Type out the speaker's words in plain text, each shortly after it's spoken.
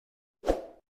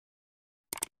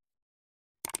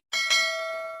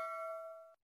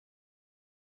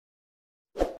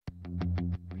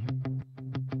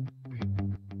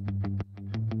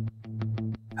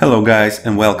Hello guys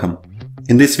and welcome.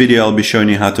 In this video I'll be showing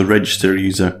you how to register a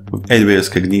user with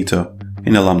AWS Cognito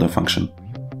in a Lambda function.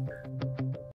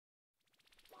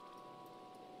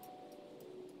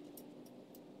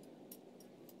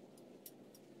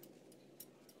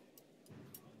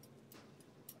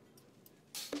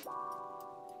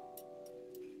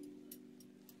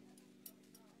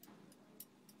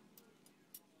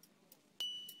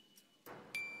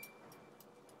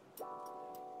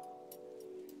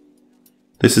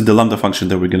 This is the Lambda function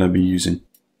that we're going to be using.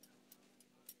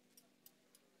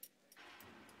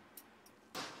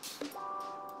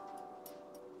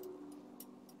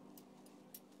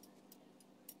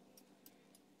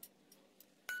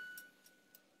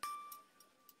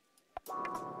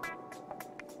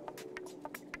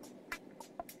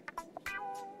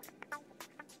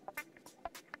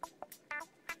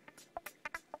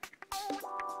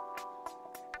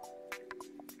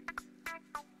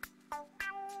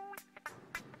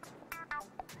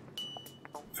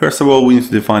 First of all, we need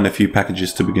to define a few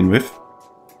packages to begin with.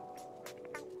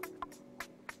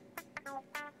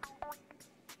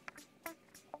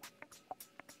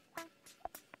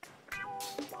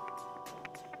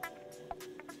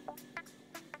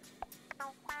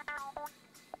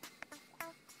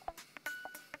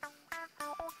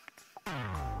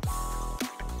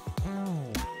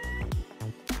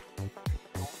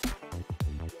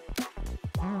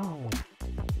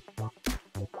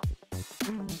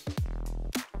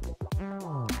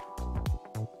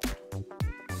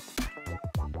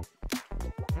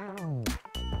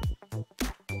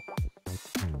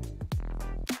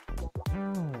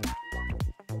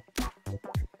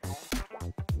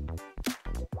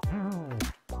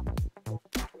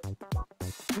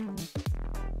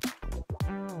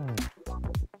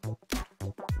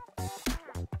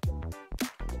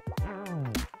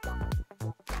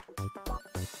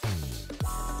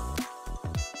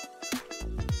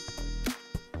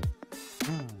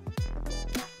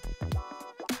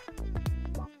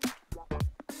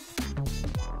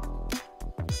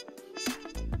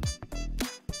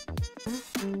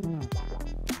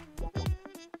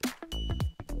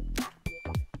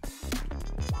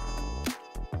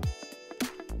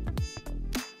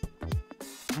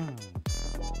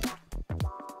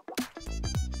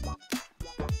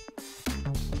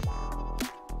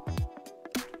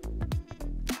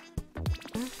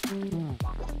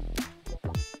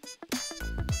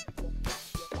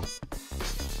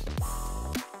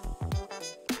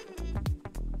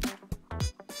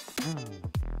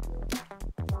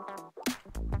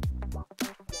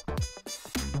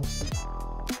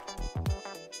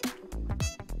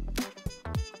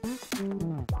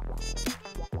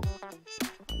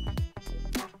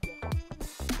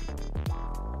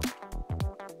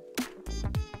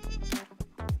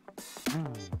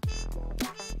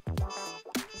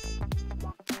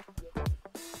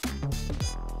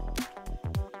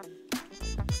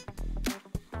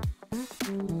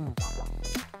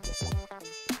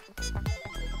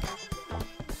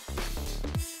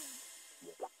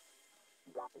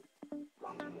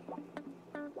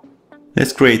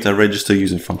 Let's create a register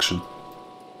user function.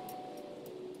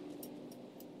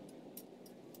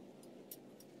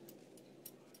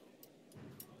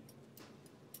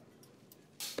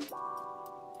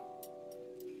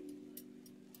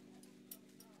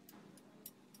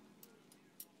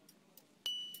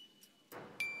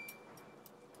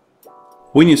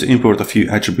 We need to import a few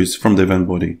attributes from the event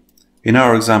body. In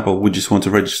our example, we just want to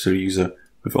register a user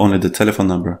with only the telephone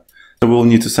number, so we'll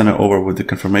need to send it over with the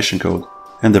confirmation code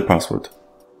and the password.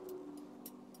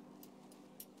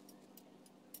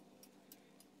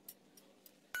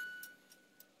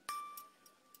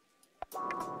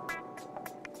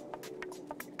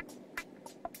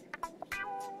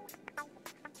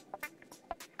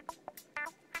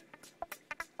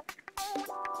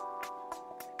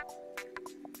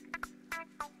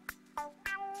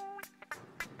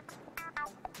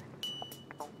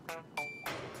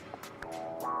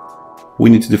 We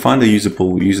need to define the user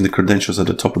pool using the credentials at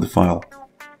the top of the file.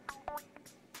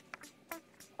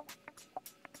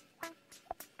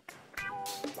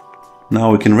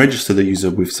 Now we can register the user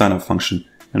with signup function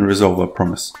and resolve our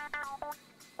promise.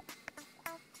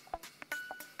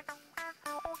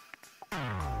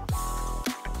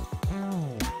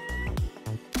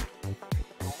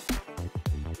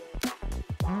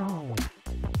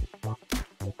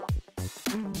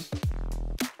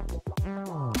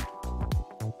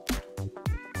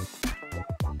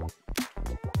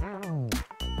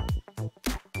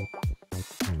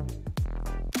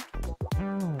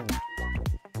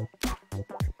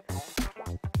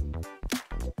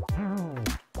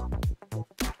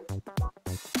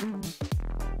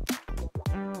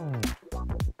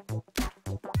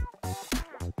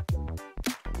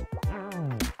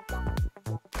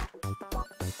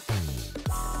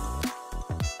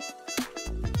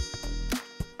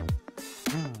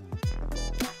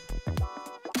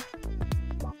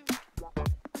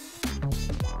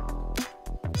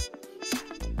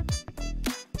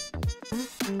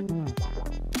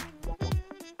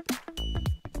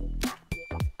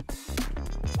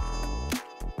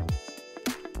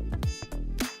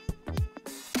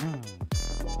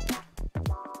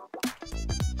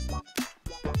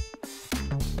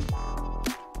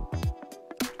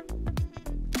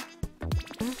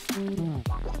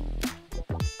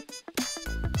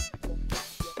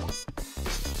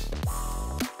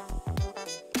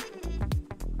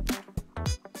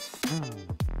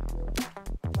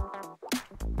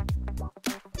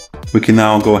 We can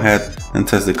now go ahead and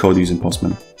test the code using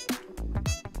Postman.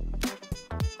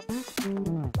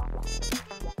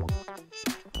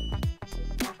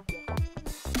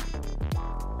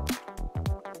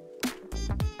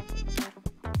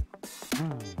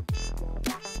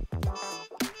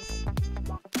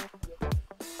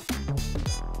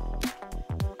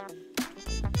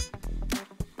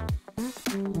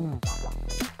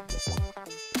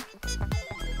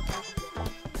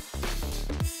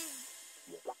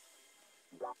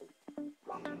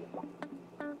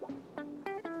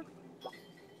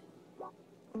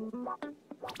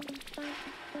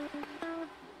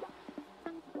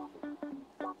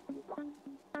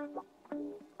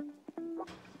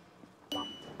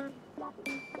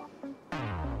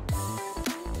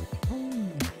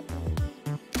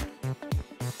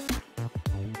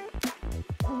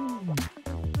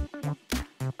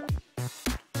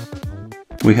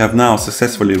 We have now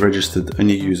successfully registered a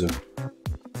new user.